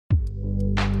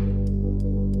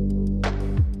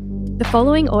The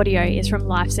following audio is from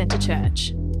Life Centre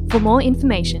Church. For more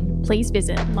information, please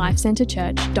visit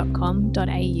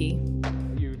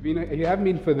lifecentrechurch.com.au. You have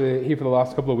been here for the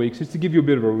last couple of weeks. Just to give you a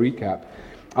bit of a recap.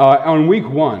 On week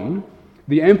 1,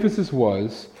 the emphasis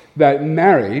was that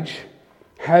marriage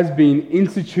has been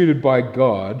instituted by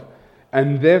God,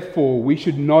 and therefore we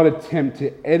should not attempt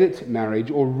to edit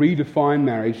marriage or redefine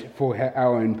marriage for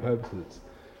our own purposes.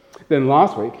 Then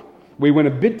last week, we went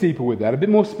a bit deeper with that, a bit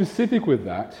more specific with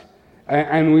that,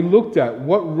 and we looked at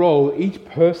what role each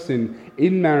person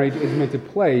in marriage is meant to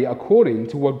play according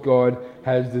to what God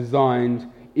has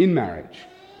designed in marriage.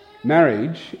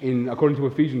 Marriage, according to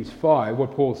Ephesians 5,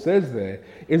 what Paul says there,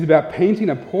 is about painting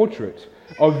a portrait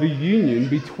of the union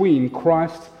between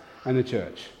Christ and the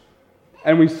church.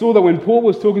 And we saw that when Paul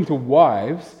was talking to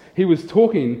wives, he was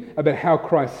talking about how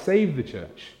Christ saved the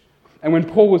church. And when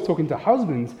Paul was talking to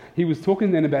husbands, he was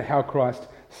talking then about how Christ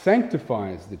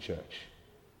sanctifies the church.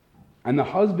 And the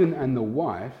husband and the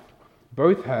wife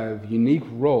both have unique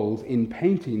roles in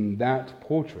painting that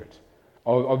portrait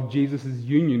of Jesus'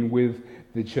 union with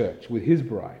the church, with his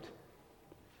bride.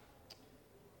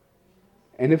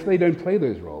 And if they don't play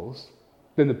those roles,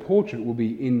 then the portrait will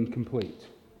be incomplete.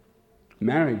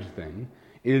 Marriage, then,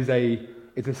 is a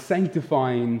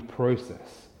sanctifying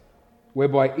process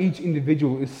whereby each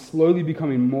individual is slowly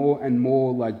becoming more and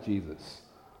more like Jesus.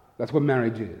 That's what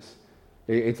marriage is.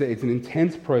 It's an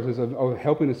intense process of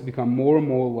helping us to become more and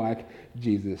more like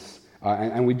Jesus.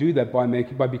 And we do that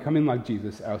by becoming like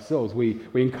Jesus ourselves. We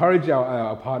encourage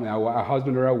our partner, our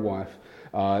husband or our wife,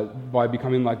 by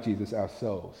becoming like Jesus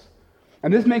ourselves.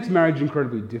 And this makes marriage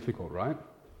incredibly difficult, right?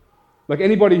 Like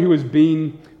anybody who has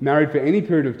been married for any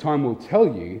period of time will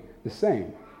tell you the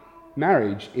same.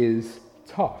 Marriage is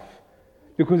tough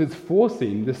because it's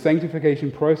forcing the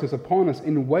sanctification process upon us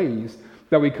in ways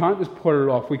that we can't just put it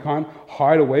off, we can't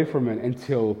hide away from it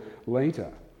until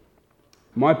later.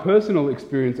 My personal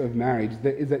experience of marriage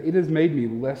is that it has made me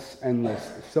less and less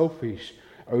selfish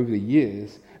over the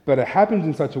years, but it happens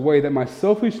in such a way that my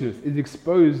selfishness is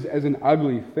exposed as an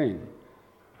ugly thing.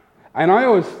 And I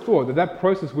always thought that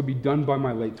process would be done by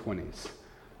my late 20s.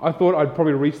 I thought I'd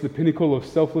probably reach the pinnacle of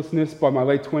selflessness by my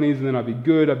late 20s, and then I'd be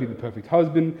good, I'd be the perfect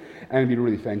husband, and it'd be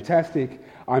really fantastic.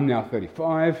 I'm now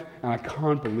 35, and I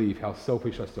can't believe how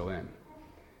selfish I still am.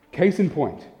 Case in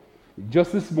point,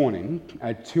 just this morning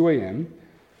at 2 a.m.,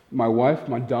 my wife,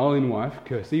 my darling wife,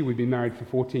 Kirsty, we've been married for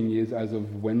 14 years as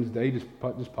of Wednesday, just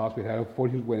past, we had our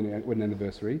 14th wedding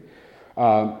anniversary.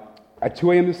 At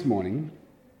 2 a.m. this morning,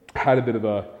 had a bit of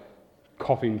a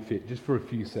coughing fit, just for a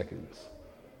few seconds.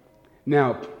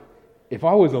 Now, if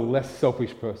I was a less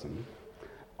selfish person,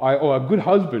 or a good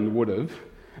husband would have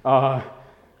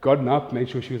gotten up, made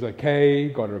sure she was okay,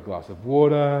 got her a glass of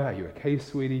water. Are you okay,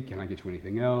 sweetie? Can I get you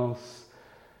anything else?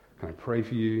 Can I pray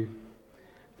for you?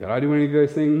 Did I do any of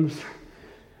those things?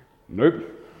 Nope.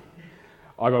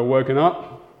 I got woken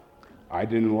up. I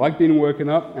didn't like being woken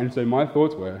up, and so my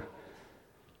thoughts were,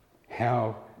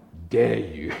 how dare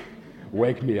you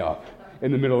wake me up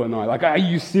in the middle of the night? Like, are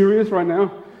you serious right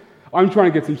now? I'm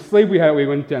trying to get some sleep. We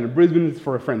went down to Brisbane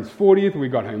for a friend's 40th. We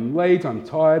got home late. I'm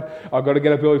tired. I've got to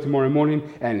get up early tomorrow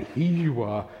morning. And here you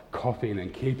are, coughing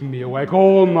and keeping me awake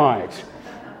all night.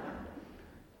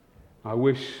 I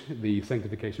wish the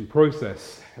sanctification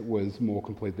process was more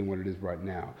complete than what it is right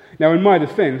now. Now, in my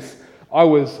defense, I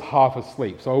was half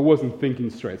asleep, so I wasn't thinking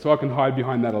straight. So I can hide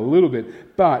behind that a little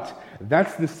bit. But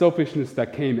that's the selfishness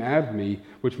that came out of me,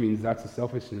 which means that's the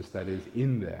selfishness that is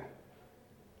in there.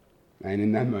 And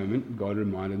in that moment, God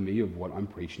reminded me of what I'm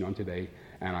preaching on today,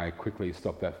 and I quickly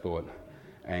stopped that thought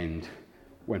and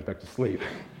went back to sleep.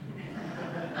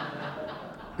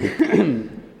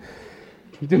 Didn't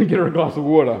get her a glass of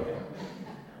water.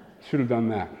 Should have done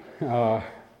that.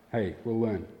 Hey, we'll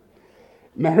learn.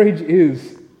 Marriage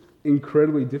is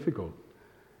incredibly difficult.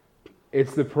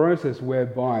 It's the process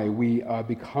whereby we are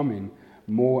becoming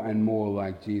more and more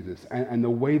like Jesus. And the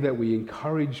way that we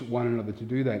encourage one another to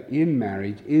do that in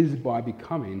marriage is by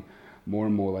becoming more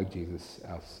and more like Jesus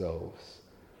ourselves.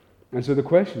 And so the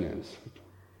question is,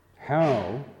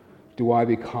 how do I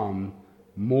become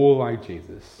more like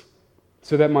Jesus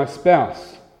so that my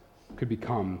spouse could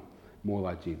become more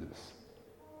like Jesus?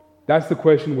 That's the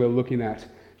question we're looking at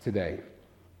today.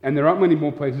 And there aren't many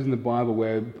more places in the Bible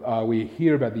where we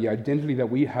hear about the identity that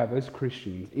we have as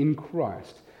Christians in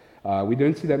Christ. We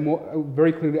don't see that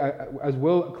very clearly,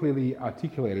 clearly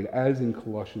articulated as in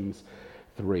Colossians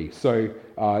 3. So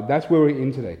that's where we're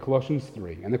in today, Colossians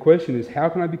 3. And the question is, how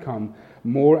can I become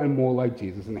more and more like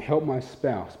Jesus and help my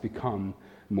spouse become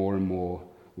more and more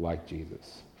like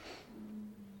Jesus?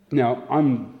 Now,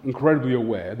 I'm incredibly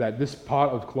aware that this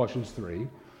part of Colossians 3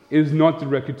 is not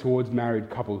directed towards married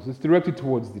couples. It's directed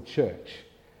towards the church.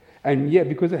 And yet,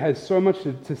 because it has so much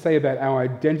to say about our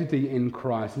identity in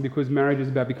Christ, and because marriage is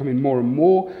about becoming more and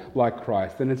more like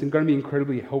Christ, then it's going to be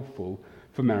incredibly helpful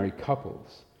for married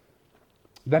couples.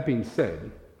 That being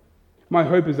said, my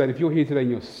hope is that if you're here today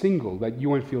and you're single, that you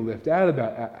won't feel left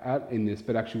out in this,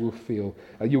 but actually will feel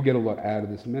you'll get a lot out of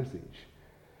this message.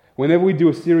 Whenever we do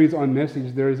a series on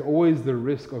message, there is always the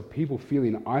risk of people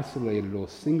feeling isolated or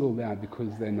singled out because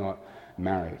they're not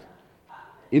married.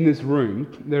 In this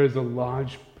room, there is a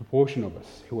large proportion of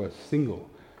us who are single,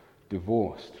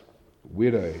 divorced,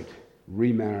 widowed,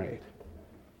 remarried.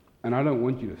 And I don't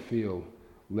want you to feel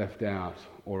left out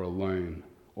or alone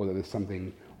or that there's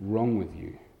something wrong with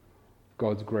you.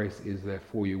 God's grace is there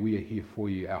for you. We are here for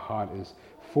you. Our heart is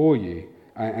for you.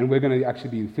 And we're going to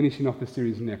actually be finishing off the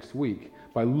series next week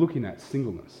by looking at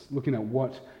singleness, looking at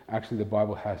what actually the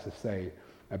Bible has to say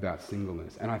about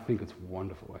singleness. And I think it's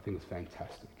wonderful. I think it's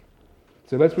fantastic.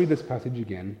 So let's read this passage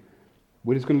again.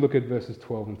 We're just going to look at verses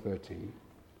 12 and 13.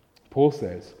 Paul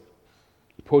says,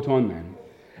 "Put on then,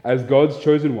 as God's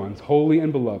chosen ones, holy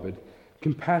and beloved,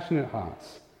 compassionate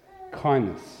hearts,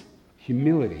 kindness,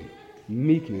 humility,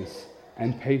 meekness,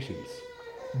 and patience,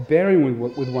 bearing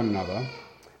with one another,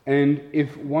 and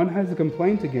if one has a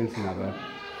complaint against another,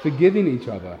 forgiving each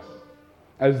other.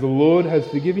 As the Lord has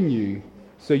forgiven you,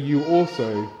 so you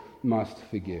also must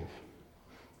forgive."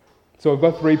 So I've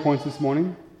got 3 points this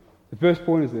morning. The first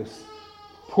point is this: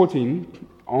 putting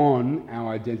on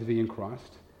our identity in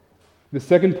Christ. The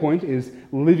second point is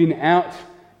living out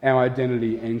our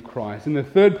identity in Christ. And the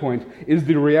third point is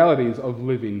the realities of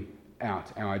living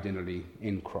out our identity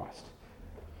in Christ.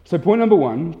 So point number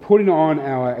 1, putting on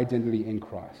our identity in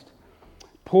Christ.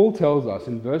 Paul tells us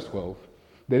in verse 12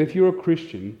 that if you're a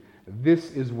Christian,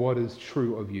 this is what is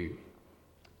true of you.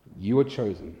 You are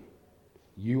chosen,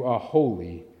 you are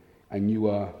holy, and you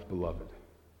are beloved.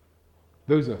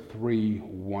 Those are 3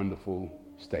 wonderful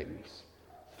statements,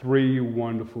 3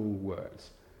 wonderful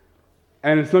words.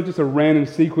 And it's not just a random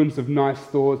sequence of nice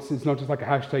thoughts. It's not just like a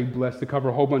hashtag blessed to cover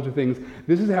a whole bunch of things.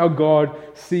 This is how God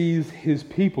sees his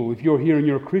people. If you're here and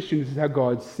you're a Christian, this is how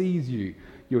God sees you.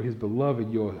 You're his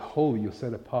beloved, you're holy, you're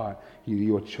set apart,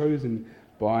 you're chosen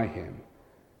by him.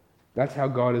 That's how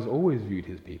God has always viewed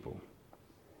his people.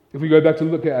 If we go back to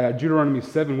look at Deuteronomy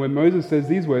 7, where Moses says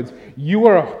these words, "You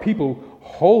are a people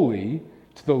holy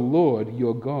to the Lord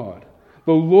your God.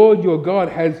 The Lord your God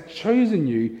has chosen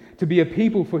you to be a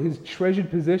people for his treasured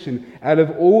possession out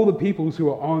of all the peoples who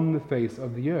are on the face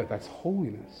of the earth." That's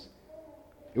holiness.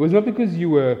 It was not because you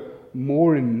were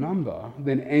more in number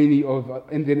than any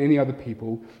other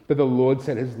people that the Lord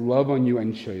set his love on you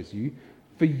and chose you,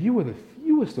 for you are the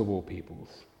fewest of all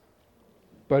peoples.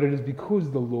 But it is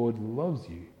because the Lord loves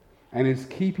you and is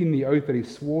keeping the oath that he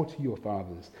swore to your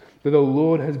fathers, that the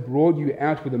Lord has brought you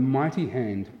out with a mighty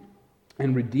hand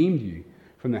and redeemed you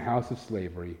from the house of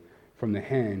slavery, from the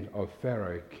hand of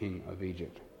Pharaoh, king of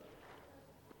Egypt.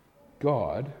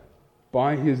 God,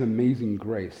 by his amazing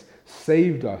grace,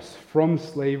 saved us from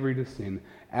slavery to sin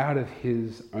out of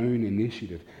his own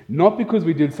initiative. Not because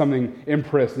we did something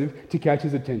impressive to catch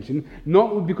his attention,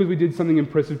 not because we did something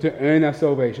impressive to earn our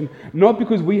salvation, not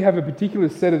because we have a particular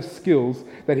set of skills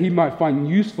that he might find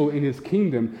useful in his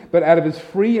kingdom, but out of his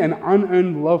free and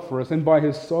unearned love for us, and by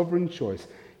his sovereign choice,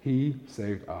 he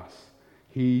saved us.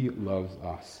 He loves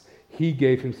us. He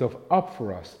gave himself up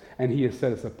for us, and he has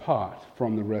set us apart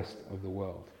from the rest of the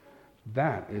world.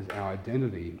 That is our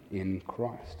identity in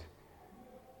Christ.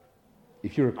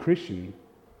 If you're a Christian,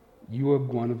 you are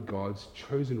one of God's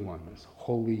chosen ones,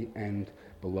 holy and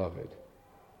beloved.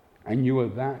 And you are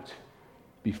that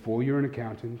before you're an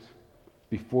accountant,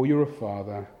 before you're a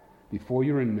father, before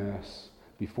you're a nurse,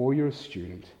 before you're a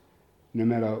student. No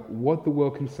matter what the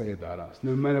world can say about us,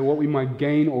 no matter what we might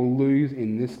gain or lose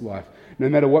in this life, no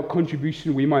matter what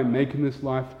contribution we might make in this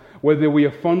life, whether we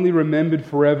are fondly remembered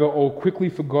forever or quickly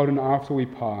forgotten after we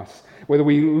pass, whether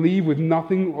we leave with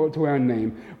nothing to our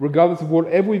name, regardless of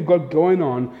whatever we've got going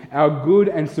on, our good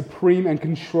and supreme and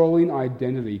controlling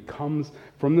identity comes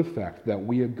from the fact that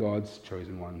we are God's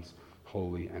chosen ones,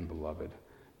 holy and beloved.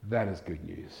 That is good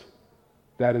news.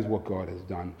 That is what God has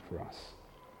done for us.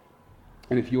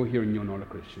 And if you're here and you're not a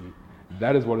Christian,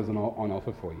 that is what is on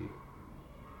offer for you.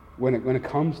 When it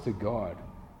comes to God,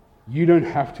 you don't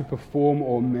have to perform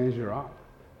or measure up.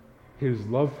 His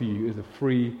love for you is a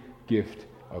free gift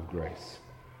of grace.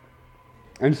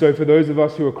 And so for those of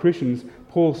us who are Christians,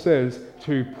 Paul says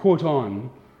to put on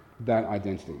that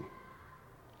identity.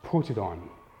 Put it on.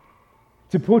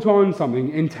 To put on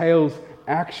something entails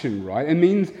action, right? It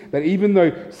means that even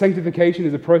though sanctification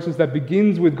is a process that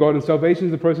begins with God and salvation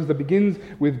is a process that begins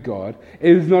with God,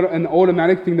 it is not an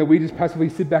automatic thing that we just passively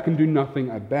sit back and do nothing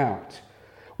about.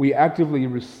 We actively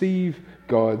receive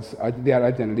God's that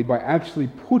identity by actually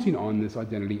putting on this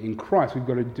identity in Christ. We've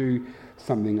got to do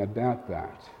something about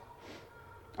that.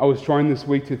 I was trying this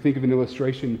week to think of an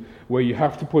illustration where you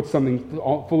have to put something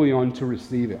fully on to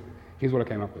receive it. Here's what I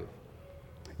came up with.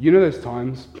 You know those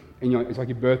times, and it's like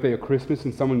your birthday or Christmas,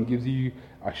 and someone gives you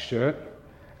a shirt,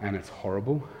 and it's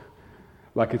horrible,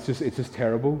 like it's just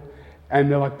terrible, and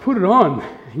they're like, put it on,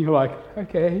 and you're like,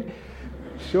 okay,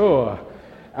 sure,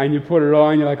 and you put it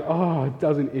on, you're like, oh, it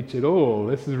doesn't itch at all.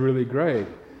 This is really great,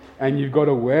 and you've got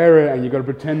to wear it, and you've got to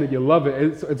pretend that you love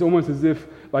it. It's almost as if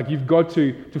like you've got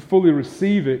to fully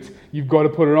receive it, you've got to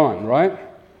put it on, right?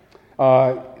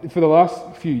 For the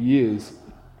last few years,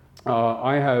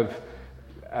 I have,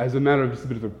 as a matter of just a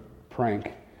bit of a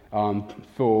prank,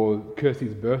 for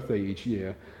Kirsty's birthday each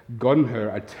year, gotten her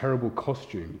a terrible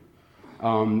costume.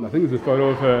 I think there's a photo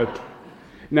of her.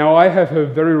 Now, I have her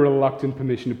very reluctant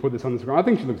permission to put this on the screen. I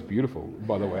think she looks beautiful,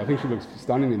 by the way. I think she looks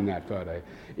stunning in that photo,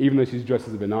 even though she's dressed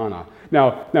as a banana.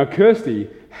 Now Kirsty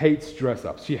hates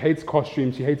dress-ups. She hates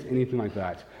costumes. She hates anything like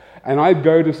that. And I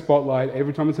go to Spotlight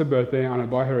every time it's her birthday, and I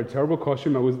buy her a terrible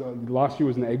costume. Last year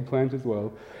was an eggplant as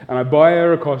well. And I buy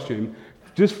her a costume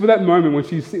just for that moment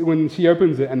when she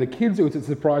opens it, and the kids, it's a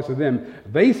surprise for them.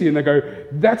 They see it and they go,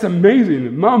 that's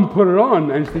amazing. Mum, put it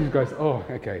on. And she just goes, oh,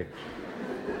 okay.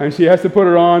 And she has to put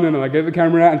it on, and I get the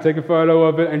camera out and take a photo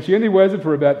of it, and she only wears it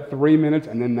for about 3 minutes,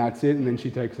 and then that's it, and then she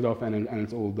takes it off, and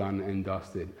it's all done and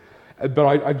dusted.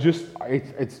 But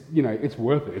it's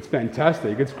worth it. It's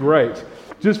fantastic. It's great.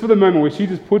 Just for the moment where she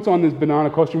just puts on this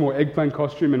banana costume or eggplant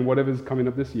costume and whatever's coming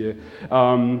up this year,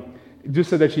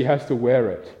 just so that she has to wear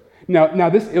it. Now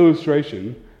this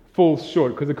illustration falls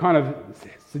short because it kind of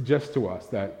suggests to us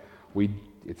that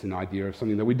it's an idea of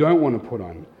something that we don't want to put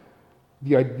on.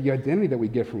 The identity that we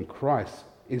get from Christ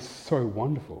is so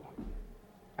wonderful,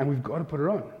 and we've got to put it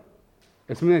on.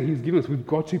 It's something that He's given us. We've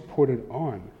got to put it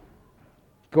on.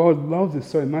 God loves us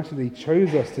so much that He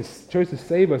chose to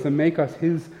save us and make us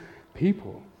His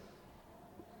people.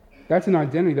 That's an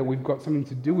identity that we've got something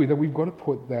to do with, that we've got to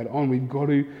put that on. We've got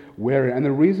to wear it. And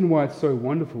the reason why it's so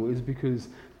wonderful is because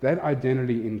that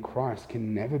identity in Christ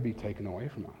can never be taken away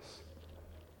from us.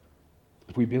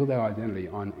 If we build our identity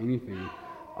on anything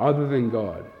other than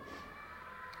God,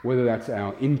 whether that's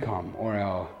our income or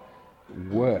our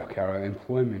work, our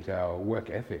employment, our work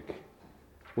ethic,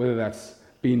 whether that's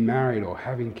being married or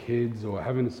having kids or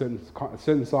having a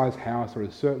certain size house or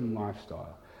a certain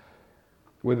lifestyle,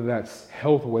 whether that's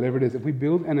health or whatever it is, if we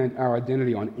build our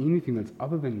identity on anything that's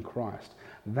other than Christ,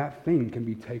 that thing can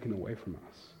be taken away from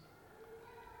us.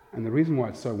 And the reason why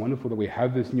it's so wonderful that we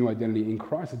have this new identity in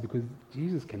Christ is because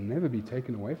Jesus can never be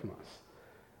taken away from us.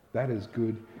 That is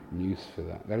good news for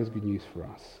that. That is good news for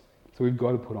us. So we've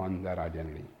got to put on that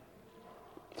identity.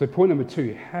 So point number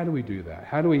 2, how do we do that?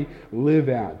 How do we live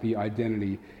out the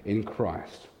identity in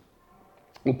Christ?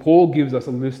 Well, Paul gives us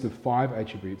a list of 5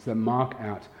 attributes that mark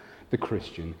out the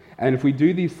Christian. And if we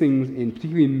do these things,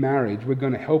 particularly in marriage, we're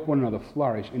going to help one another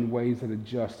flourish in ways that are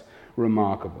just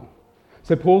remarkable.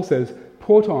 So Paul says,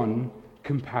 put on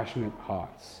compassionate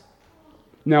hearts.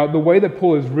 Now, the way that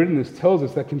Paul has written this tells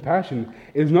us that compassion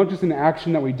is not just an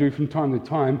action that we do from time to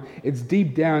time, it's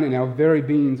deep down in our very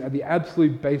beings, at the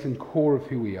absolute base and core of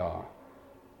who we are.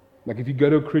 Like if you go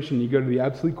to a Christian, you go to the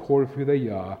absolute core of who they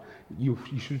are, you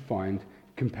should find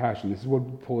compassion. This is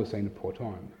what Paul is saying to put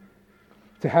on.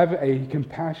 To have a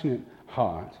compassionate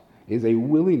heart is a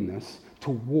willingness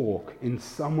to walk in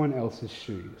someone else's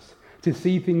shoes, to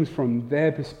see things from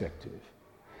their perspective,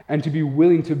 and to be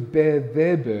willing to bear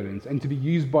their burdens and to be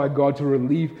used by God to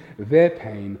relieve their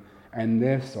pain and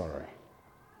their sorrow.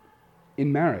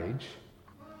 In marriage,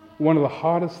 one of the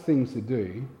hardest things to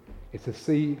do is to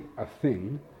see a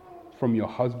thing from your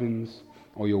husband's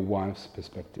or your wife's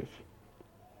perspective.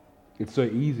 It's so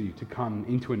easy to come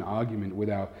into an argument with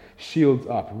our shields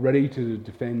up, ready to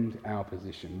defend our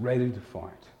position, ready to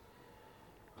fight.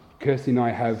 Kirsty and I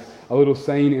have a little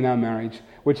saying in our marriage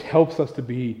which helps us to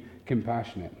be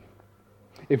compassionate.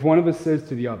 If one of us says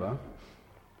to the other,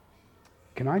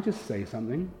 "Can I just say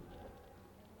something?"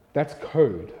 That's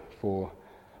code for,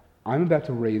 I'm about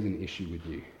to raise an issue with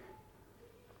you.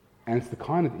 And it's the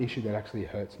kind of issue that actually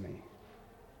hurts me.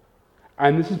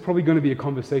 And this is probably going to be a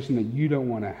conversation that you don't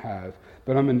want to have,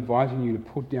 but I'm inviting you to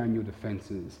put down your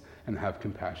defenses and have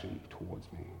compassion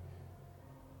towards me.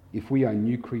 If we are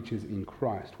new creatures in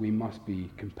Christ, we must be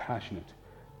compassionate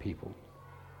people.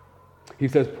 He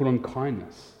says, put on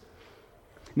kindness.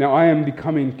 Now, I am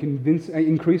becoming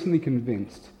increasingly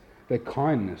convinced that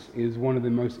kindness is one of the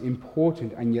most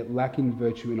important and yet lacking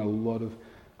virtue in a lot of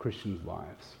Christians'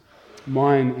 lives.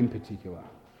 Mine in particular.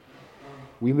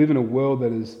 We live in a world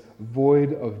that is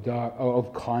void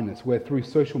of kindness, where through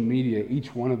social media,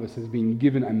 each one of us has been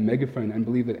given a megaphone and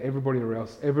believe that everybody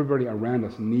around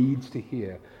us needs to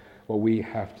hear what we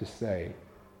have to say.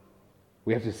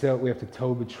 We have to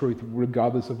tell the truth,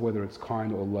 regardless of whether it's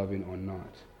kind or loving or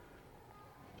not.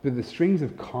 But the strings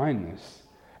of kindness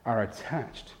are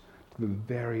attached to the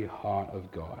very heart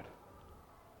of God.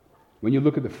 When you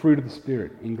look at the fruit of the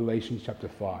Spirit in Galatians chapter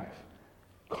 5,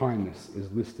 kindness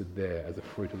is listed there as a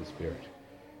fruit of the Spirit.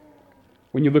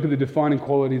 When you look at the defining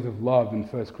qualities of love in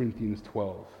 1 Corinthians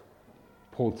 12,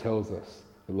 Paul tells us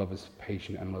that love is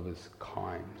patient and love is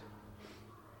kind.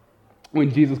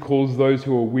 When Jesus calls those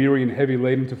who are weary and heavy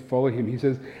laden to follow him, he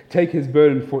says, "Take his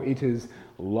burden, for it is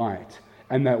light."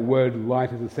 And that word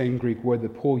light is the same Greek word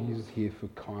that Paul uses here for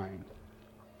kind.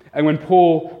 And when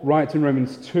Paul writes in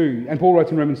Romans 2,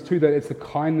 that it's the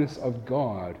kindness of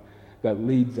God that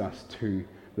leads us to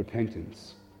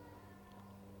repentance.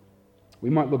 We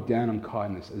might look down on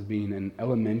kindness as being an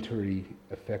elementary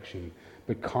affection,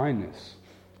 but kindness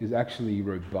is actually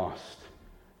robust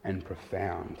and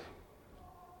profound.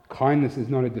 Kindness is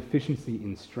not a deficiency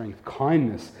in strength.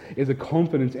 Kindness is a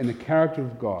confidence in the character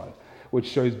of God, which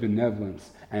shows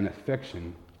benevolence and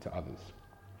affection to others.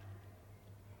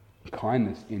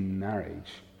 Kindness in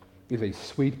marriage is a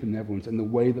sweet benevolence in the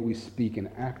way that we speak and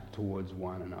act towards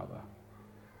one another.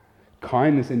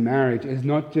 Kindness in marriage is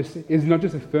not just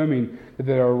affirming that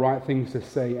there are right things to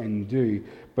say and do,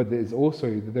 but there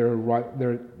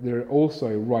are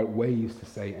also right ways to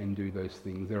say and do those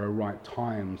things. There are right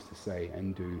times to say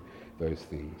and do those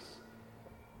things.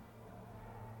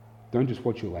 Don't just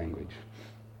watch your language.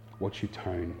 Watch your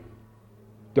tone.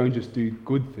 Don't just do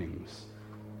good things.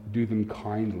 Do them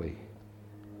kindly.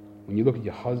 When you look at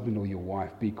your husband or your wife,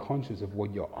 be conscious of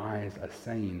what your eyes are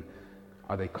saying.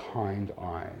 Are they kind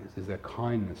eyes? Is there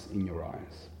kindness in your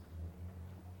eyes?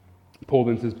 Paul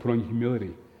then says, put on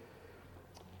humility.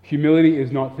 Humility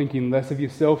is not thinking less of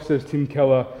yourself, says Tim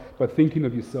Keller, but thinking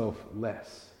of yourself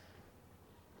less.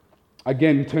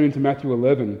 Again, turning to Matthew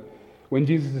 11, when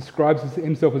Jesus describes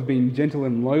himself as being gentle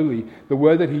and lowly, the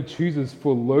word that he chooses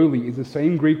for lowly is the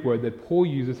same Greek word that Paul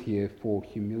uses here for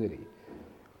humility.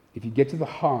 If you get to the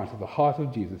heart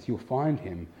of Jesus, you'll find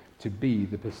him to be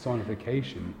the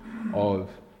personification of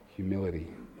humility.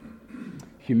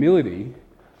 Humility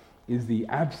is the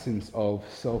absence of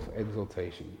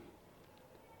self-exaltation.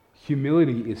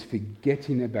 Humility is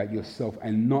forgetting about yourself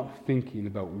and not thinking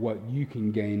about what you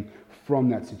can gain from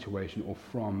that situation or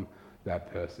from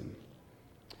that person.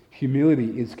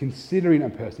 Humility is considering a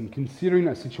person, considering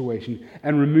a situation,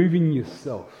 and removing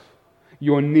yourself,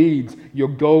 your needs, your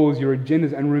goals, your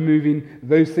agendas, and removing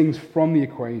those things from the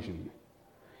equation.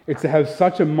 It's to have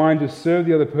such a mind to serve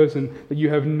the other person that you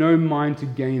have no mind to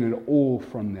gain at all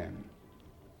from them.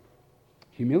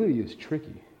 Humility is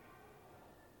tricky.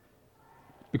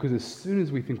 Because as soon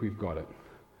as we think we've got it,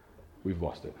 we've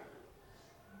lost it.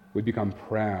 We become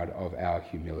proud of our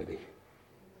humility.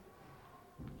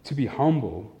 To be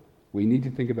humble, we need to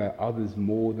think about others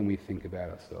more than we think about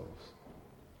ourselves.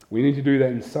 We need to do that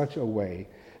in such a way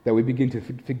that we begin to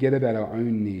forget about our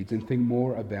own needs and think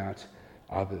more about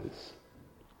others.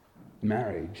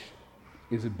 Marriage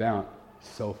is about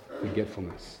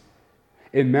self-forgetfulness.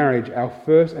 In marriage, our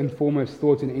first and foremost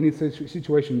thoughts in any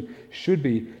situation should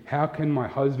be, how can my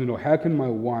husband or how can my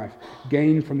wife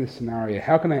gain from this scenario?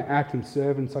 How can I act and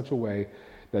serve in such a way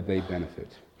that they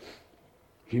benefit?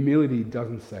 Humility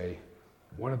doesn't say,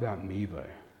 what about me though?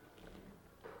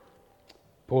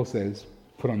 Paul says,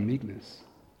 put on meekness.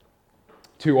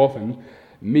 Too often,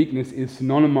 meekness is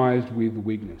synonymized with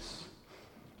weakness.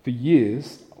 For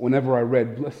years, whenever I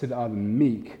read, blessed are the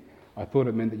meek, I thought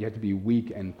it meant that you had to be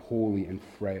weak and poorly and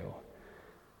frail.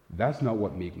 That's not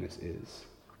what meekness is.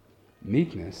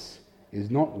 Meekness is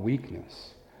not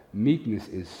weakness. Meekness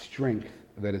is strength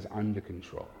that is under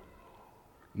control.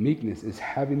 Meekness is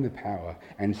having the power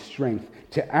and strength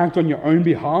to act on your own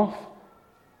behalf,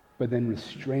 but then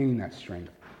restraining that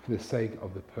strength for the sake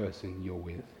of the person you're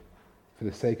with, for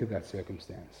the sake of that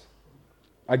circumstance.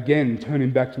 Again,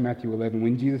 turning back to Matthew 11,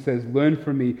 when Jesus says, learn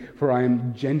from me, for I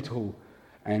am gentle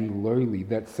and lowly.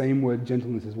 That same word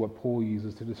gentleness is what Paul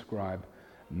uses to describe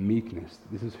meekness.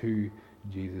 This is who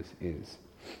Jesus is.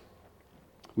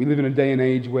 We live in a day and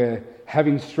age where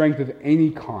having strength of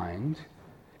any kind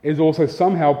is also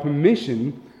somehow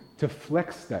permission to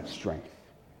flex that strength.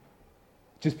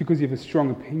 Just because you have a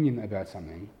strong opinion about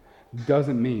something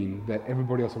doesn't mean that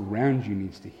everybody else around you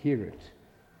needs to hear it.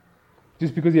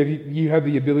 Just because you have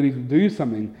the ability to do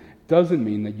something doesn't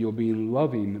mean that you're being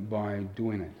loving by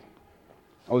doing it.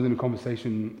 I was in a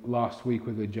conversation last week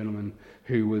with a gentleman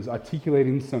who was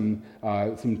articulating some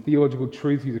theological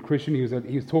truths. He's a Christian.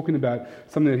 He was talking about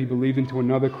something that he believed in to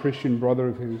another Christian brother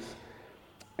of his,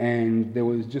 and there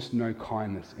was just no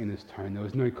kindness in his tone. There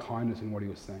was no kindness in what he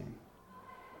was saying.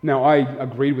 Now, I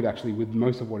agreed with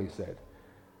most of what he said,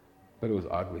 but it was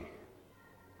ugly.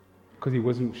 Because he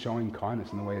wasn't showing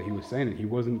kindness in the way that he was saying it. He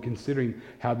wasn't considering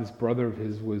how this brother of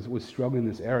his was struggling in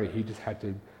this area. He just had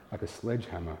to, like a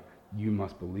sledgehammer, you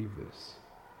must believe this.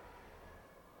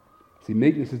 See,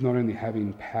 meekness is not only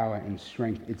having power and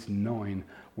strength, it's knowing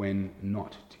when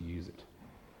not to use it.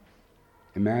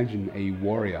 Imagine a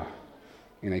warrior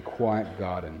in a quiet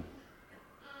garden.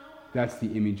 That's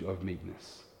the image of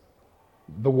meekness.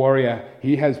 The warrior,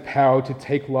 he has power to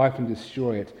take life and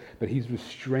destroy it, but he's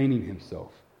restraining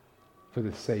himself for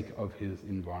the sake of his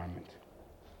environment.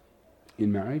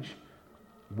 In marriage,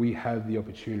 we have the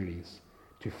opportunities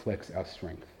to flex our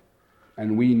strength,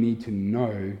 and we need to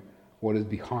know what is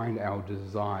behind our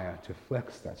desire to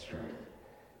flex that strength.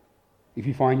 If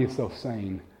you find yourself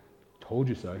saying, "Told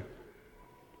you so,"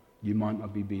 you might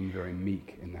not be being very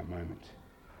meek in that moment.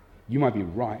 You might be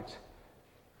right,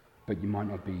 but you might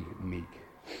not be meek.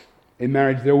 In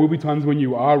marriage, there will be times when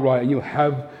you are right and you'll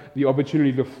have the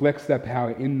opportunity to flex that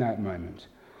power in that moment.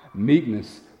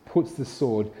 Meekness puts the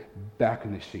sword back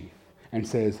in the sheath and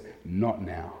says, "Not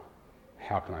now.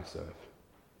 How can I serve?"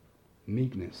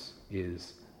 Meekness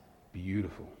is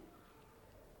beautiful.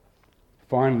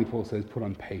 Finally, Paul says, put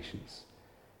on patience.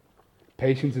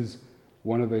 Patience is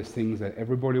one of those things that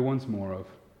everybody wants more of,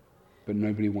 but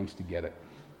nobody wants to get it.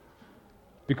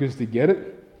 Because to get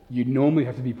it, you normally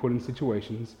have to be put in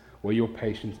situations where your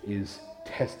patience is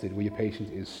tested, where your patience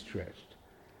is stretched.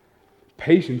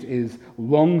 Patience is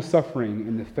long-suffering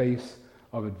in the face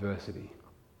of adversity.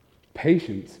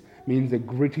 Patience means a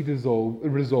gritty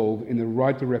resolve in the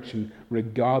right direction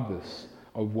regardless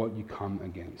of what you come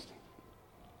against.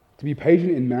 To be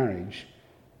patient in marriage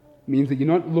means that you're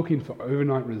not looking for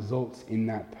overnight results in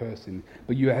that person,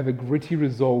 but you have a gritty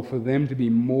resolve for them to be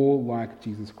more like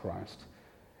Jesus Christ.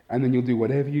 And then you'll do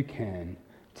whatever you can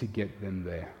to get them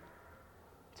there.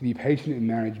 To be patient in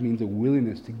marriage means a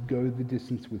willingness to go the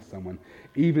distance with someone,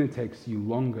 even if it takes you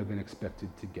longer than expected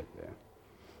to get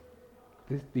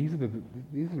there. These are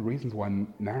the reasons why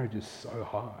marriage is so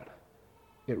hard.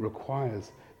 It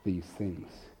requires these things.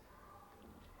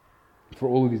 For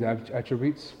all of these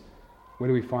attributes, where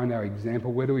do we find our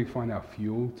example? Where do we find our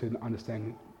fuel to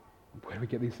understand where do we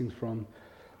get these things from?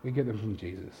 We get them from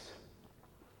Jesus.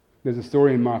 There's a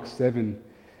story in Mark 7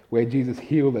 where Jesus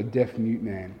healed a deaf mute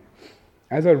man.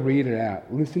 As I read it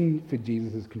out, listen for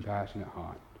Jesus' compassionate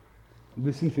heart.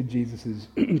 Listen for Jesus'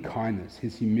 kindness,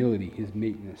 his humility, his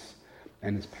meekness,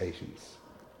 and his patience.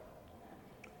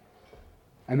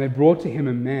 And they brought to him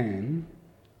a man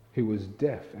who was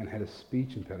deaf and had a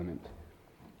speech impediment.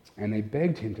 And they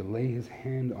begged him to lay his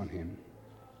hand on him.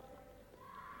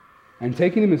 And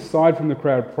taking him aside from the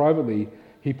crowd privately,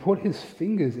 he put his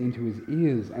fingers into his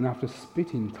ears and after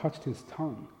spitting, touched his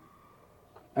tongue.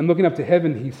 And looking up to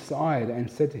heaven, he sighed and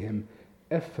said to him,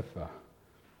 "Ephphatha,"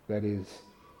 that is,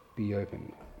 be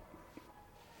opened.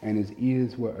 And his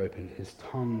ears were opened, his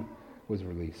tongue was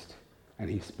released, and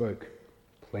he spoke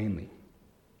plainly.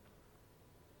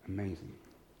 Amazing.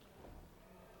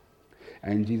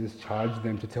 And Jesus charged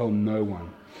them to tell no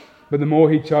one. But the more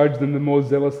he charged them, the more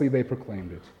zealously they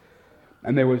proclaimed it.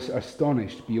 And they were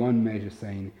astonished beyond measure,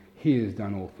 saying, "He has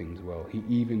done all things well. He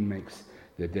even makes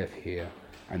the deaf hear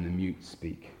and the mute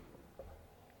speak."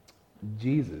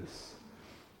 Jesus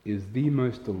is the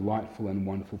most delightful and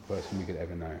wonderful person we could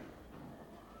ever know.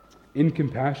 In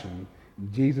compassion,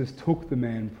 Jesus took the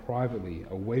man privately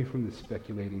away from the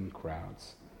speculating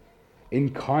crowds. In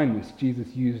kindness,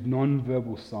 Jesus used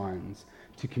non-verbal signs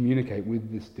to communicate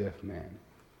with this deaf man.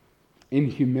 In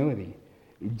humility,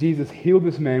 Jesus healed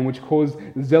this man, which caused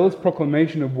zealous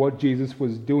proclamation of what Jesus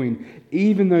was doing,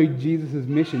 even though Jesus'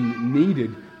 mission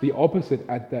needed the opposite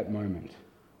at that moment.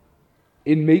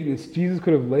 In meekness, Jesus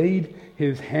could have laid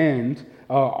his hand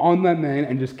on that man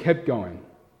and just kept going.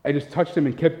 And just touched him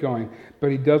and kept going, but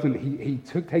he doesn't. He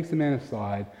takes the man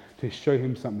aside to show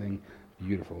him something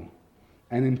beautiful.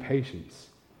 And in patience,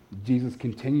 Jesus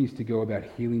continues to go about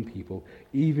healing people,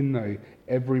 even though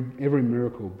every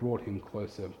miracle brought him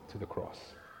closer to the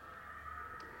cross.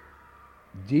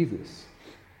 Jesus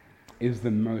is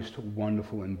the most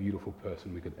wonderful and beautiful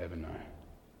person we could ever know.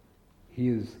 He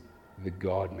is the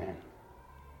God-man,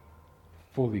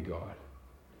 fully God,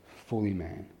 fully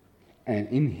man. And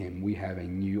in him we have a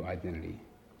new identity.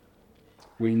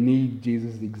 We need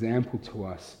Jesus' example to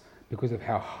us because of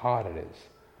how hard it is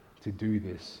to do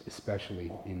this,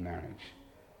 especially in marriage.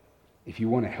 If you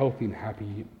want a healthy and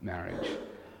happy marriage,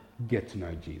 get to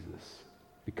know Jesus.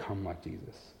 Become like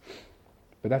Jesus.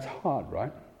 But that's hard,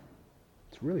 right?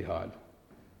 It's really hard.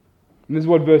 And this is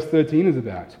what verse 13 is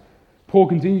about. Paul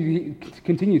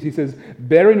continues, he says,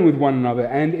 bearing with one another,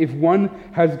 and if one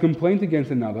has a complaint against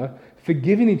another,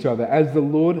 forgiving each other, as the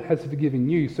Lord has forgiven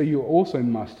you, so you also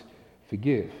must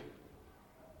forgive.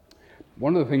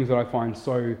 One of the things that I find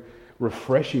so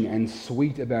refreshing and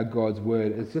sweet about God's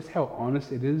word is just how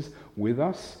honest it is with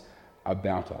us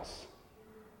about us.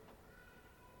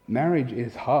 Marriage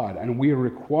is hard, and we are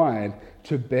required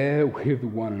to bear with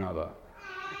one another.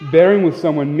 Bearing with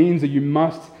someone means that you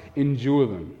must endure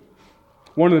them.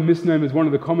 One of the misnomers, one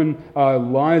of the common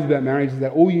lies about marriage is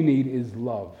that all you need is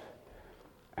love.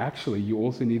 Actually, you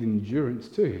also need endurance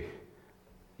too.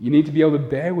 You need to be able to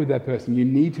bear with that person. You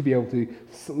need to be able to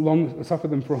suffer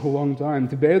them for a long time.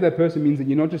 To bear with that person means that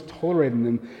you're not just tolerating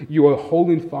them, you are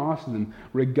holding fast to them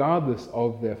regardless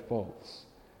of their faults.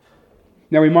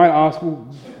 Now we might ask, well,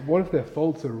 what if their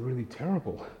faults are really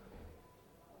terrible?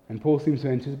 And Paul seems to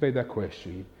anticipate that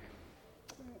question.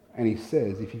 And he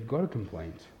says, if you've got a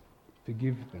complaint,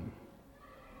 forgive them.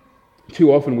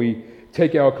 Too often we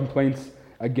take our complaints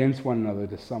against one another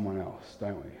to someone else,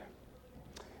 don't we?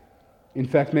 In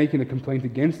fact, making a complaint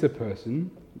against a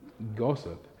person,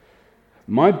 gossip,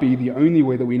 might be the only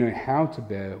way that we know how to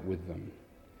bear with them.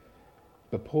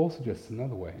 But Paul suggests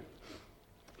another way.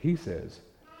 He says,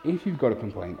 if you've got a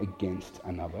complaint against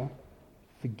another,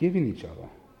 forgiving each other.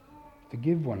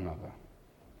 Forgive one another.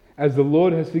 As the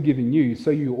Lord has forgiven you, so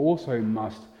you also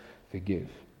must forgive.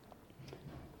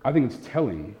 I think it's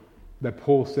telling that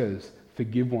Paul says,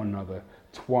 forgive one another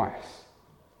twice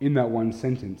in that one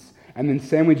sentence. And then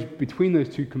sandwiched between those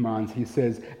two commands, he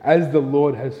says, as the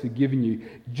Lord has forgiven you,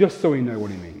 just so we know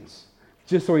what he means.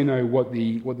 Just so we know what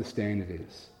the standard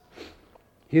is.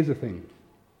 Here's the thing.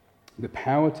 The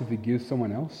power to forgive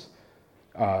someone else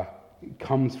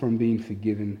comes from being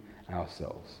forgiven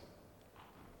ourselves.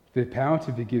 The power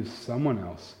to forgive someone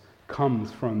else comes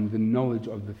from the knowledge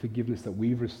of the forgiveness that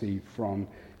we've received from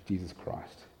Jesus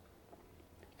Christ.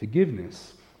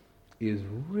 Forgiveness is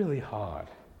really hard,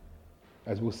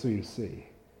 as we'll soon see.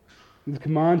 The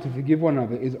command to forgive one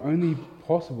another is only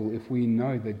possible if we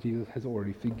know that Jesus has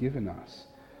already forgiven us.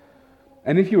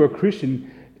 And if you're a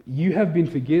Christian, you have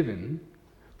been forgiven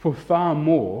for far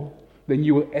more than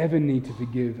you will ever need to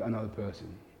forgive another person.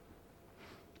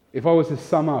 If I was to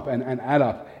sum up and add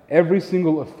up every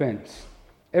single offense,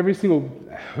 every single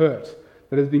hurt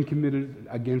that has been committed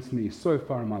against me so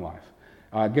far in my life,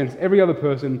 against every other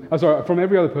person, from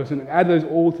every other person, add those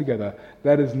all together,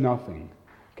 that is nothing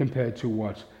compared to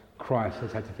what Christ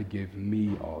has had to forgive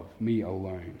me of, me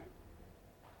alone.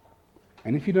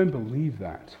 And if you don't believe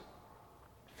that,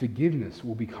 forgiveness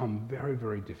will become very,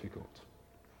 very difficult.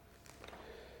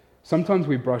 Sometimes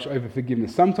we brush over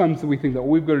forgiveness. Sometimes we think that all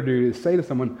we've got to do is say to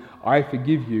someone, I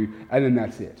forgive you, and then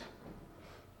that's it.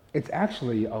 It's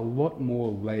actually a lot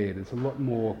more layered. It's a lot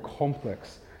more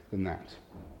complex than that.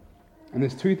 And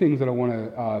there's two things that I want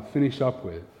to finish up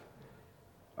with.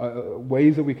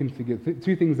 Ways that we can forgive.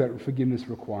 Two things that forgiveness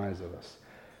requires of us.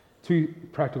 Two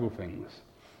practical things.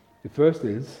 The first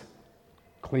is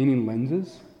cleaning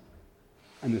lenses,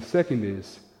 and the second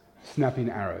is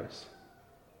snapping arrows.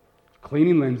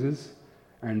 Cleaning lenses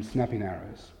and snapping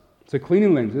arrows. So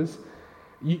cleaning lenses,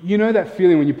 you know that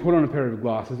feeling when you put on a pair of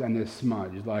glasses and they're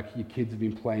smudged, like your kids have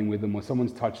been playing with them or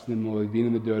someone's touched them or they've been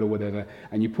in the dirt or whatever,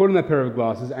 and you put on that pair of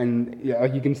glasses and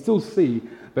you can still see,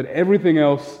 but everything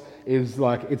else is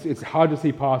like, it's hard to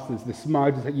see past this. The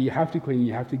smudge, you have to clean,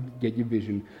 you have to get your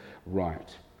vision right.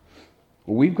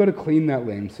 Well, we've got to clean that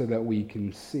lens so that we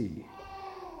can see.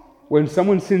 When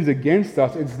someone sins against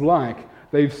us, it's like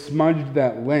they've smudged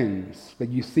that lens that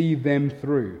you see them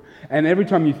through. And every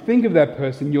time you think of that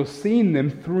person, you're seeing them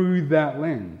through that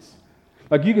lens.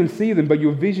 Like you can see them, but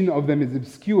your vision of them is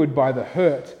obscured by the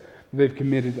hurt they've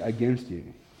committed against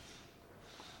you.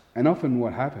 And often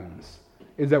what happens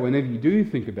is that whenever you do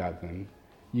think about them,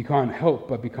 you can't help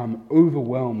but become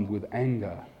overwhelmed with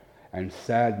anger and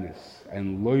sadness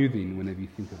and loathing whenever you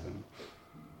think of them.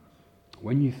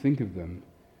 When you think of them,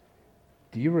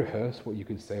 do you rehearse what you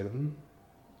could say to them?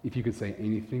 If you could say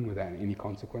anything without any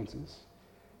consequences?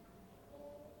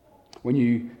 When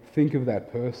you think of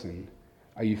that person,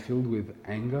 are you filled with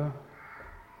anger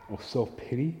or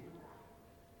self-pity?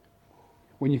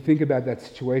 When you think about that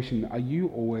situation, are you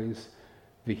always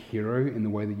the hero in the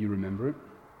way that you remember it?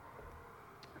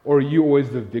 Or are you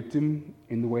always the victim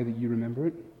in the way that you remember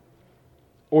it?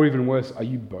 Or even worse, are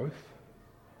you both?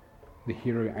 the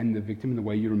hero and the victim, in the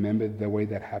way you remember the way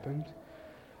that happened.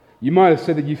 You might have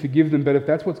said that you forgive them, but if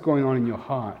that's what's going on in your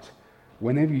heart,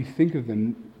 whenever you think of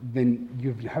them, then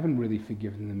you haven't really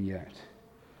forgiven them yet.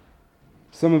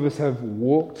 Some of us have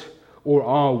walked or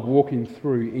are walking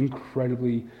through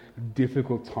incredibly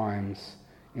difficult times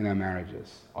in our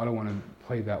marriages. I don't want to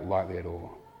play that lightly at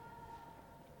all.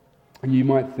 And you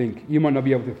might not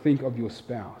be able to think of your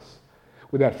spouse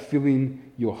without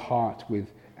filling your heart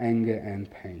with anger and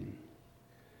pain.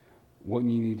 What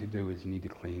you need to do is you need to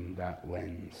clean that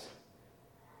lens.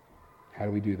 How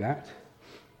do we do that?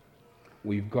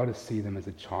 We've got to see them as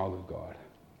a child of God.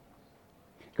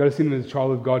 You've got to see them as a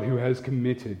child of God who has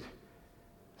committed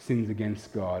sins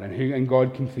against God, and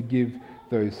God can forgive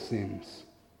those sins.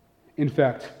 In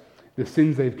fact, the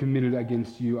sins they've committed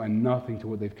against you are nothing to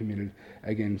what they've committed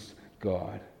against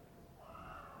God.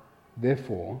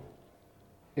 Therefore,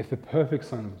 if the perfect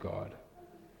Son of God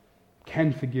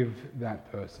can forgive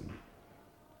that person,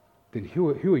 then who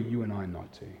are you and I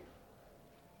not to?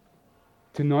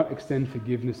 To not extend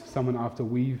forgiveness to someone after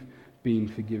we've been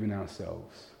forgiven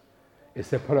ourselves is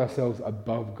to put ourselves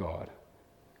above God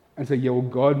and say, yeah, well,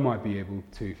 God might be able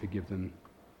to forgive them,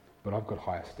 but I've got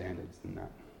higher standards than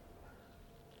that.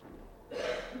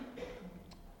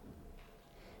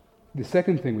 The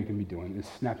second thing we can be doing is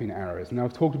snapping arrows. Now,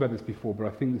 I've talked about this before, but I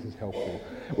think this is helpful.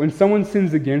 When someone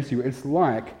sins against you, it's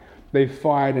like they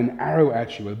fired an arrow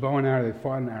at you, a bow and arrow, they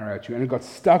fired an arrow at you, and it got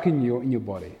stuck in your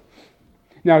body.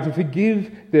 Now, to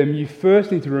forgive them, you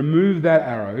first need to remove that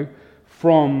arrow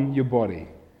from your body.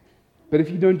 But if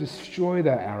you don't destroy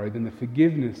that arrow, then the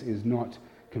forgiveness is not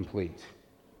complete.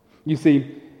 You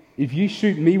see, if you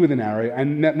shoot me with an arrow,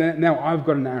 and now I've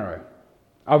got an arrow,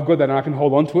 I've got that and I can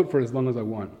hold on to it for as long as I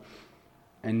want.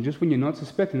 And just when you're not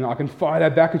suspecting it, I can fire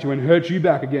that back at you and hurt you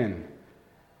back again.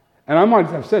 And I might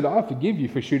have said, I forgive you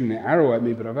for shooting an arrow at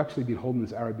me, but I've actually been holding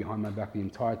this arrow behind my back the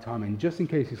entire time. And just in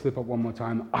case you slip up one more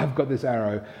time, I've got this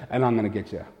arrow and I'm going to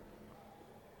get you.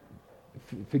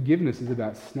 Forgiveness is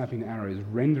about snapping arrows,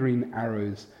 rendering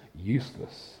arrows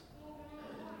useless.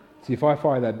 See, if I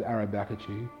fire that arrow back at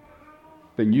you,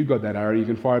 then you got that arrow, you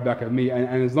can fire it back at me.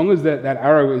 And as long as that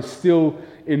arrow is still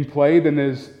in play, then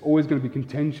there's always going to be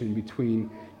contention between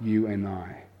you and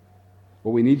I.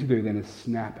 What we need to do then is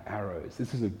snap arrows.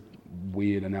 This is a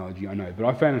weird analogy, I know, but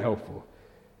I found it helpful.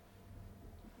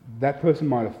 That person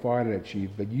might have fired it at you,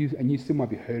 and you still might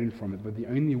be hurting from it, but the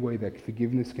only way that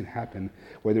forgiveness can happen,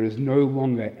 where there is no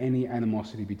longer any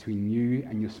animosity between you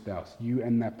and your spouse, you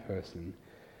and that person,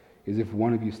 is if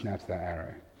one of you snaps that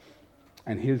arrow.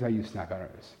 And here's how you snap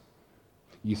arrows.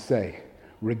 You say,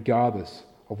 regardless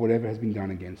of whatever has been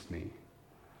done against me,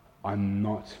 I'm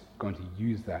not going to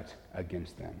use that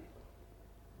against them.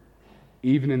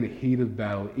 Even in the heat of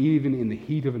battle, even in the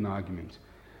heat of an argument,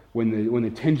 when the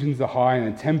tensions are high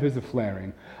and the tempers are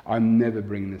flaring, I'm never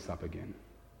bringing this up again.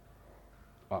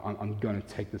 I'm going to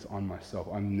take this on myself.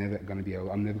 I'm never going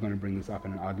to bring this up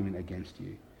in an argument against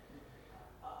you.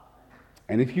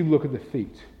 And if you look at the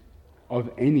feet of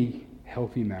any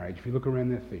healthy marriage, if you look around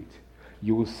their feet,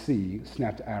 you will see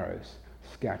snapped arrows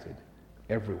scattered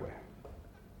everywhere.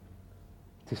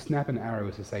 To snap an arrow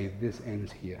is to say, this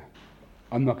ends here.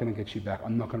 I'm not going to get you back.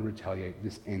 I'm not going to retaliate.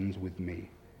 This ends with me.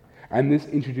 And this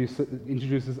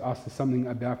introduces us to something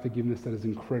about forgiveness that is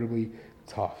incredibly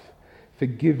tough.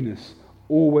 Forgiveness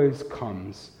always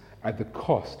comes at the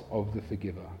cost of the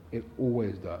forgiver. It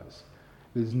always does.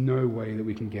 There's no way that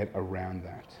we can get around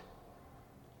that.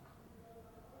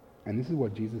 And this is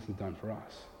what Jesus has done for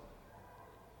us.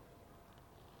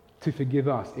 To forgive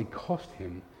us, it cost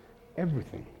him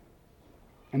everything.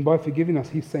 And by forgiving us,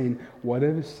 he's saying,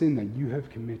 whatever sin that you have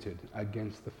committed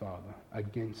against the Father,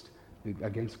 against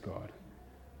God,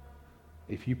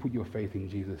 if you put your faith in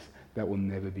Jesus, that will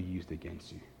never be used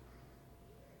against you.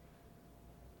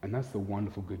 And that's the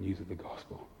wonderful good news of the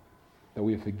gospel, that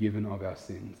we are forgiven of our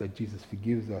sins, that Jesus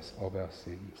forgives us of our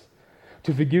sins.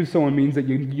 To forgive someone means that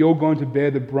you're going to bear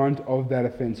the brunt of that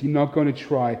offense. You're not going to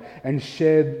try and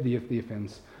share the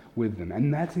offense with them.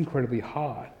 And that's incredibly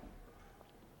hard.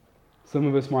 Some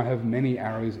of us might have many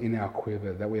arrows in our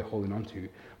quiver that we're holding on to,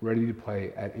 ready to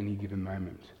play at any given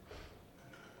moment.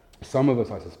 Some of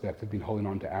us, I suspect, have been holding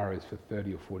on to arrows for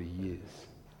 30 or 40 years.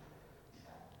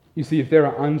 You see, if there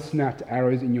are unsnapped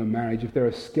arrows in your marriage, if there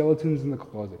are skeletons in the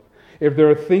closet, if there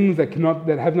are things that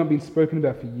have not been spoken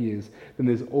about for years, then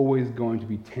there's always going to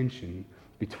be tension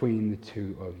between the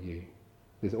two of you.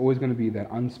 There's always going to be that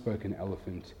unspoken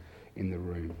elephant in the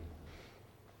room.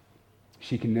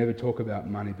 She can never talk about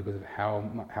money because of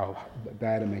how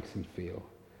bad it makes him feel.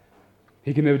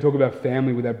 He can never talk about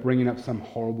family without bringing up some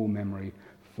horrible memory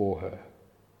for her.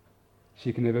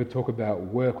 She can never talk about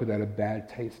work without a bad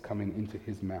taste coming into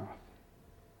his mouth.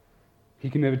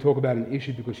 He can never talk about an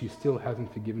issue because she still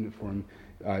hasn't forgiven it for him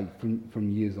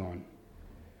from years on.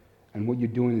 And what you're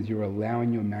doing is you're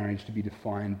allowing your marriage to be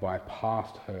defined by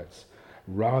past hurts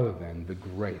rather than the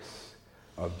grace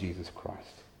of Jesus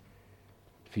Christ.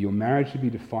 For your marriage to be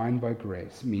defined by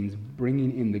grace means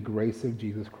bringing in the grace of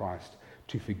Jesus Christ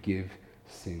to forgive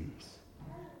sins.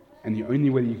 And the only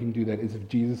way that you can do that is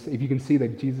if you can see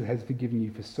that Jesus has forgiven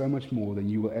you for so much more than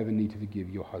you will ever need to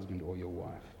forgive your husband or your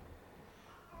wife.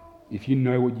 If you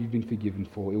know what you've been forgiven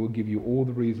for, it will give you all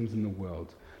the reasons in the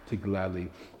world to gladly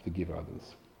forgive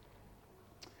others.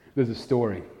 There's a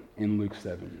story in Luke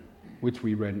 7, which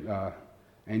we read,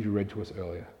 Andrew read to us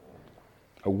earlier.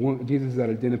 Jesus is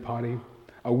at a dinner party.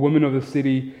 A woman of the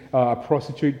city, a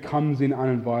prostitute, comes in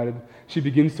uninvited. She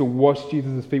begins to wash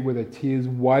Jesus' feet with her tears,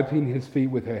 wiping his feet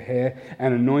with her hair,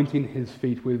 and anointing his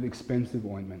feet with expensive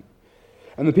ointment.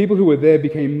 And the people who were there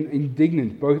became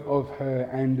indignant, both of her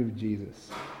and of Jesus.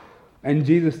 And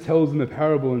Jesus tells them a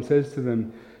parable and says to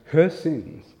them, "Her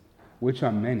sins, which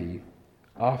are many,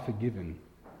 are forgiven,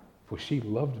 for she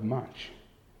loved much.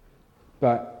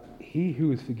 But he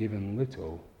who is forgiven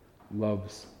little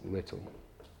loves little."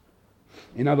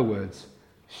 In other words,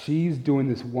 she's doing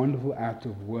this wonderful act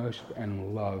of worship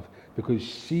and love because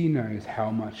she knows how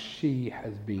much she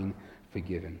has been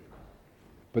forgiven.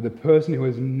 But the person who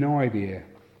has no idea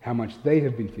how much they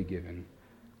have been forgiven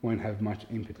won't have much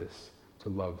impetus to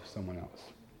love someone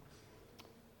else.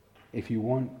 If you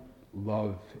want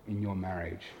love in your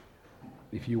marriage,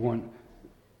 if you want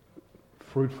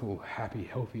fruitful, happy,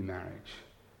 healthy marriage,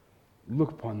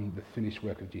 look upon the finished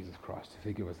work of Jesus Christ to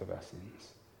forgive us of our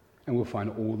sins. And we'll find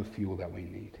all the fuel that we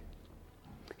need.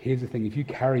 Here's the thing, if you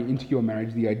carry into your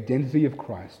marriage the identity of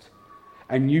Christ,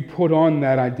 and you put on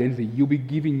that identity, you'll be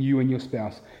giving you and your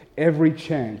spouse every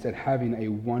chance at having a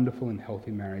wonderful and healthy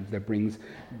marriage that brings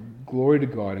glory to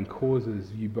God and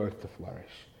causes you both to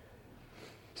flourish.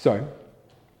 So,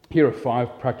 here are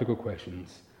 5 practical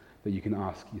questions that you can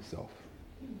ask yourself.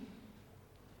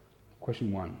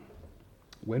 Question 1,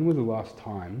 when was the last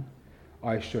time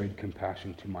I showed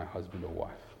compassion to my husband or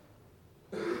wife?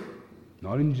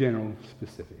 Not in general,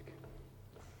 specific.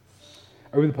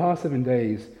 Over the past 7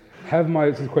 days,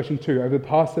 this is question 2, over the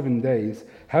past 7 days,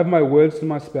 have my words to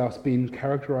my spouse been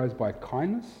characterized by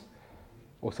kindness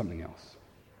or something else?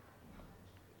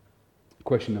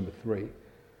 Question number 3,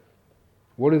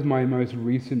 what is my most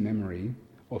recent memory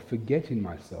of forgetting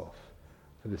myself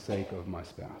for the sake of my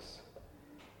spouse?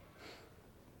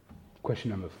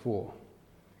 Question number 4,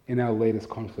 in our latest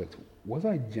conflict, was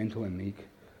I gentle and meek?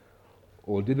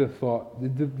 Or did the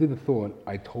thought,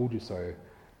 "I told you so,"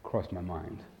 cross my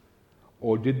mind?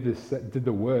 Or did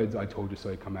the words, "I told you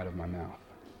so," come out of my mouth?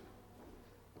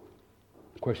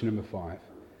 Question number 5,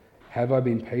 have I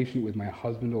been patient with my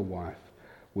husband or wife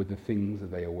with the things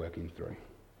that they are working through?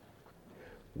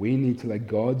 We need to let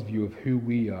God's view of who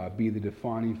we are be the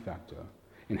defining factor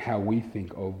in how we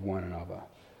think of one another.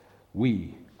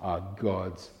 We are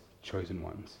God's chosen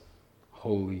ones,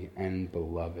 holy and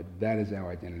beloved. That is our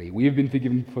identity. We have been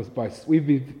forgiven for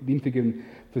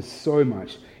so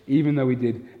much, even though we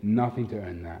did nothing to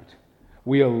earn that.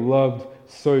 We are loved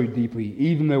so deeply,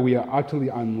 even though we are utterly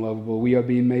unlovable. We are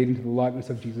being made into the likeness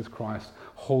of Jesus Christ,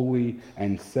 holy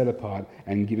and set apart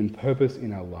and given purpose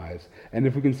in our lives. And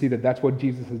if we can see that that's what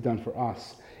Jesus has done for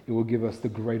us, it will give us the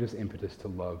greatest impetus to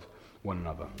love one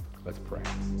another. Let's pray.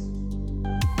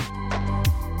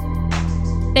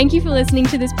 Thank you for listening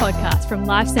to this podcast from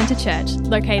Life Centre Church,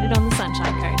 located on the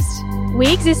Sunshine Coast.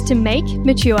 We exist to make,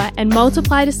 mature, and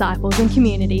multiply disciples in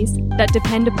communities that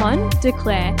depend upon,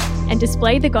 declare, and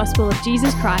display the gospel of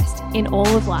Jesus Christ in all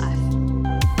of life.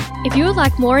 If you would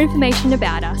like more information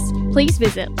about us, please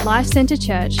visit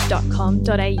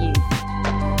lifecentrechurch.com.au.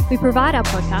 We provide our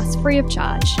podcasts free of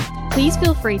charge. Please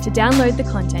feel free to download the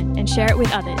content and share it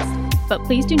with others, but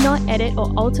please do not edit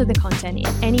or alter the content in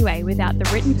any way without the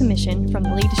written permission from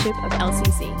the leadership of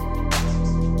LCC.